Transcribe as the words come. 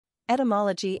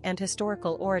Etymology and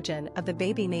historical origin of the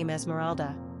baby name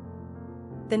Esmeralda.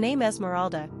 The name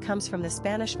Esmeralda comes from the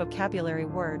Spanish vocabulary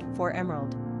word for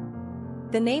emerald.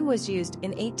 The name was used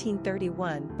in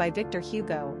 1831 by Victor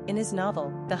Hugo in his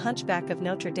novel, The Hunchback of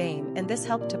Notre Dame, and this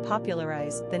helped to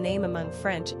popularize the name among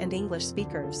French and English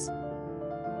speakers.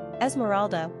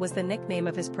 Esmeralda was the nickname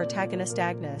of his protagonist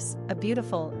Agnes, a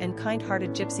beautiful and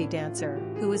kind-hearted gypsy dancer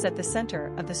who is at the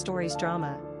center of the story's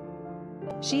drama.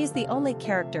 She is the only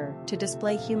character to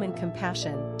display human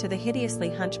compassion to the hideously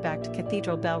hunchbacked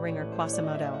cathedral bell ringer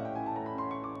Quasimodo.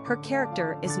 Her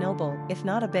character is noble if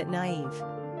not a bit naive.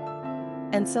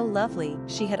 And so lovely,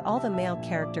 she had all the male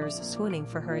characters swooning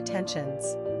for her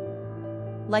attentions.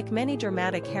 Like many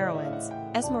dramatic heroines,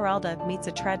 Esmeralda meets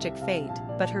a tragic fate,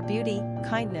 but her beauty,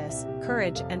 kindness,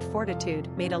 courage and fortitude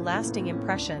made a lasting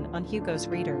impression on Hugo's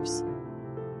readers.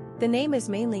 The name is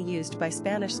mainly used by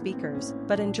Spanish speakers,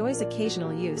 but enjoys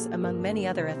occasional use among many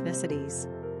other ethnicities.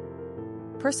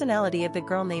 Personality of the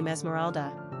girl named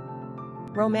Esmeralda.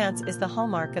 Romance is the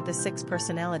hallmark of the Six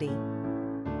personality.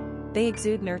 They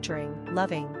exude nurturing,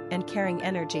 loving, and caring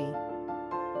energy.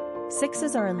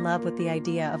 Sixes are in love with the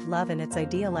idea of love in its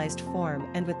idealized form,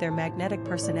 and with their magnetic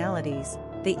personalities,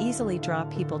 they easily draw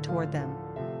people toward them.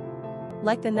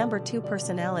 Like the number 2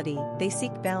 personality, they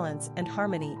seek balance and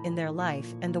harmony in their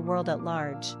life and the world at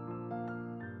large.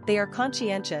 They are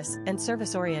conscientious and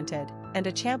service-oriented, and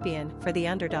a champion for the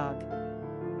underdog.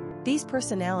 These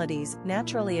personalities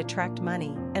naturally attract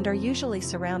money and are usually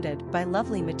surrounded by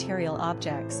lovely material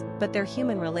objects, but their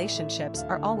human relationships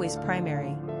are always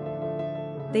primary.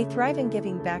 They thrive in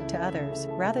giving back to others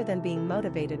rather than being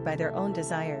motivated by their own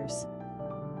desires.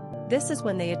 This is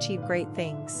when they achieve great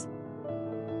things.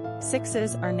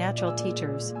 Sixes are natural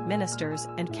teachers, ministers,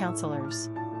 and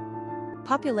counselors.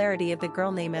 Popularity of the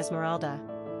girl named Esmeralda.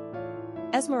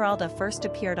 Esmeralda first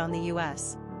appeared on the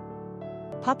U.S.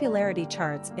 popularity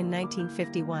charts in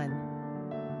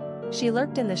 1951. She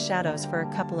lurked in the shadows for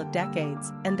a couple of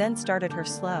decades and then started her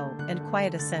slow and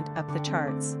quiet ascent up the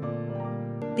charts.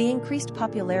 The increased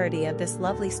popularity of this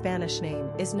lovely Spanish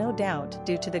name is no doubt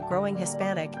due to the growing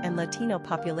Hispanic and Latino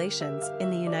populations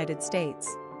in the United States.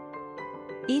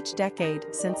 Each decade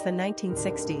since the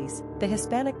 1960s, the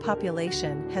Hispanic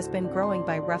population has been growing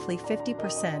by roughly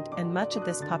 50%, and much of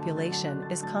this population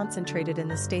is concentrated in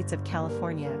the states of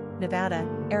California, Nevada,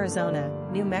 Arizona,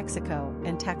 New Mexico,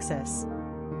 and Texas.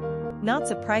 Not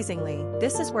surprisingly,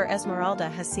 this is where Esmeralda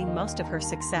has seen most of her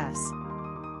success.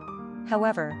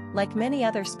 However, like many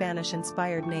other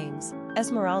Spanish-inspired names,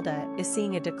 Esmeralda is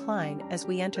seeing a decline as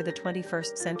we enter the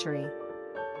 21st century.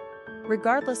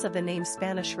 Regardless of the name's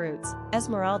Spanish roots,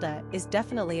 Esmeralda is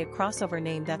definitely a crossover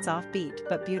name that's offbeat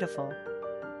but beautiful.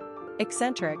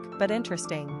 Eccentric but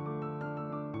interesting.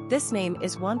 This name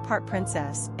is 1 part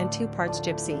princess and 2 parts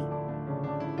gypsy.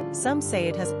 Some say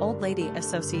it has old lady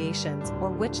associations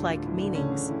or witch-like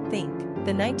meanings. Think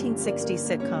the 1960s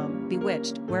sitcom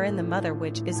Bewitched, wherein the mother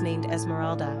witch is named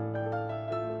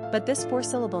Esmeralda. But this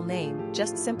 4-syllable name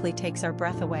just simply takes our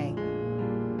breath away.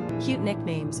 Cute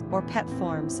nicknames or pet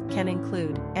forms can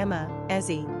include Emma,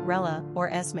 Ezzie, Rella, or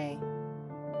Esme.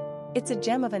 It's a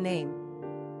gem of a name.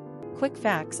 Quick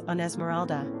facts on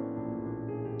Esmeralda.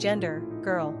 Gender,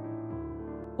 girl.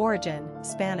 Origin,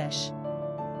 Spanish.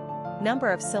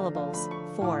 Number of syllables,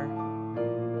 4.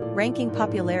 Ranking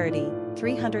popularity,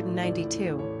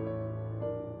 392.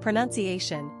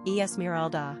 Pronunciation,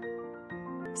 Esmeralda.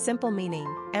 Simple meaning,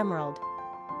 emerald.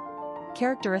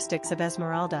 Characteristics of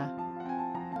Esmeralda.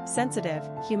 Sensitive,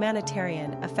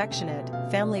 humanitarian, affectionate,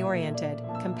 family-oriented,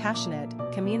 compassionate,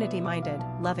 community-minded,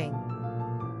 loving.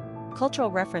 Cultural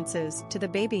references to the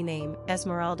baby name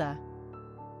Esmeralda.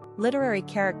 Literary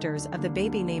characters of the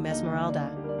baby name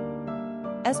Esmeralda.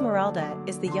 Esmeralda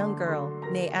is the young girl,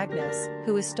 née Agnes,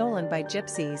 who is stolen by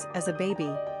gypsies as a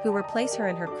baby, who replace her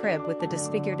in her crib with the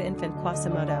disfigured infant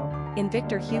Quasimodo, in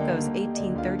Victor Hugo's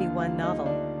 1831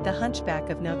 novel, The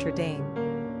Hunchback of Notre Dame.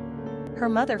 Her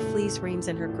mother flees Reims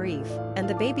in her grief, and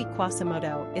the baby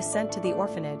Quasimodo is sent to the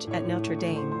orphanage at Notre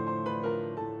Dame.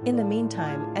 In the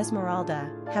meantime, Esmeralda,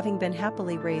 having been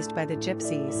happily raised by the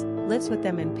gypsies, lives with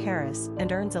them in Paris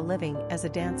and earns a living as a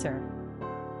dancer.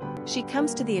 She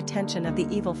comes to the attention of the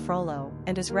evil Frollo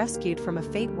and is rescued from a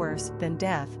fate worse than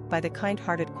death by the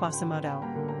kind-hearted Quasimodo.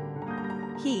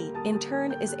 He, in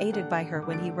turn, is aided by her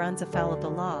when he runs afoul of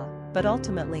the law, but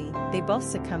ultimately, they both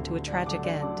succumb to a tragic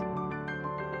end.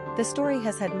 The story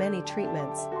has had many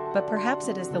treatments, but perhaps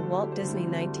it is the Walt Disney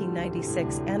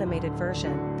 1996 animated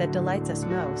version that delights us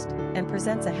most and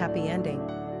presents a happy ending.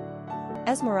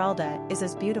 Esmeralda is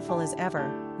as beautiful as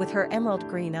ever, with her emerald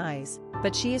green eyes,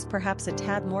 but she is perhaps a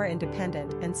tad more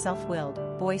independent and self-willed,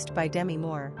 voiced by Demi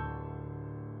Moore.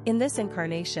 In this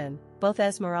incarnation, both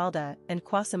Esmeralda and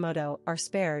Quasimodo are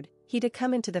spared, he to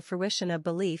come into the fruition of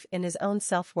belief in his own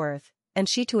self-worth, and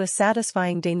she to a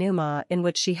satisfying denouement in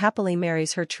which she happily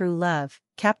marries her true love,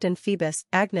 Captain Phoebus.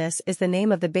 Agnes is the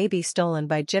name of the baby stolen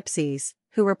by gypsies,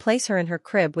 who replace her in her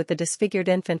crib with the disfigured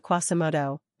infant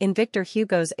Quasimodo, in Victor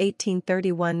Hugo's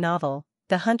 1831 novel,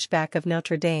 The Hunchback of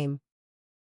Notre Dame.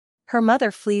 Her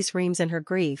mother flees Reims in her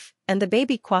grief, and the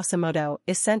baby Quasimodo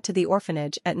is sent to the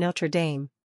orphanage at Notre Dame.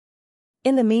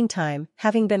 In the meantime,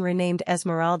 having been renamed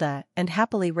Esmeralda and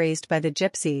happily raised by the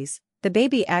gypsies, the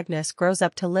baby Agnes grows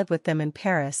up to live with them in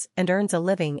Paris and earns a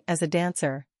living as a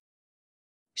dancer.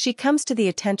 She comes to the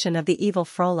attention of the evil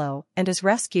Frollo and is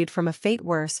rescued from a fate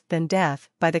worse than death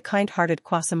by the kind-hearted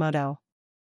Quasimodo.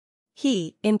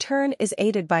 He, in turn, is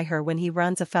aided by her when he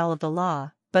runs afoul of the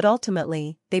law, but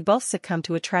ultimately, they both succumb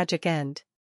to a tragic end.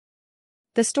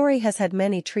 The story has had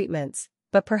many treatments,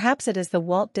 but perhaps it is the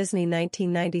Walt Disney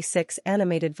 1996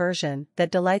 animated version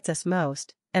that delights us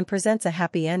most, and presents a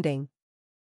happy ending.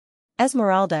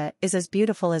 Esmeralda is as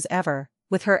beautiful as ever,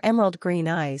 with her emerald green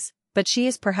eyes, but she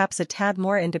is perhaps a tad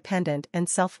more independent and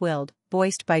self-willed,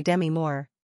 voiced by Demi Moore.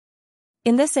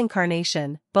 In this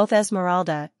incarnation, both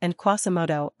Esmeralda and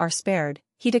Quasimodo are spared,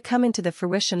 he to come into the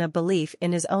fruition of belief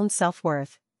in his own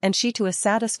self-worth, and she to a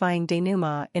satisfying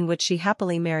denouement in which she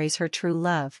happily marries her true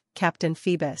love, Captain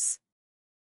Phoebus.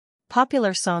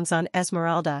 Popular songs on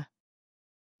Esmeralda.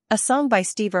 A song by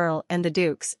Steve Earle and the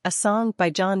Dukes, a song by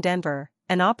John Denver,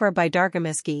 an opera by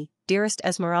Dargamiski, Dearest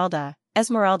Esmeralda,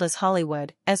 Esmeralda's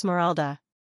Hollywood, Esmeralda.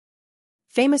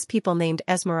 Famous people named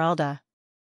Esmeralda.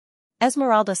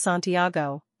 Esmeralda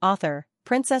Santiago, author,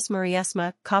 Princess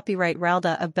Mariesma, copyright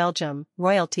Ralda of Belgium,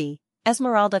 royalty,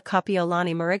 Esmeralda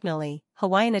Capiolani Marignoli,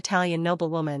 Hawaiian-Italian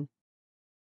noblewoman,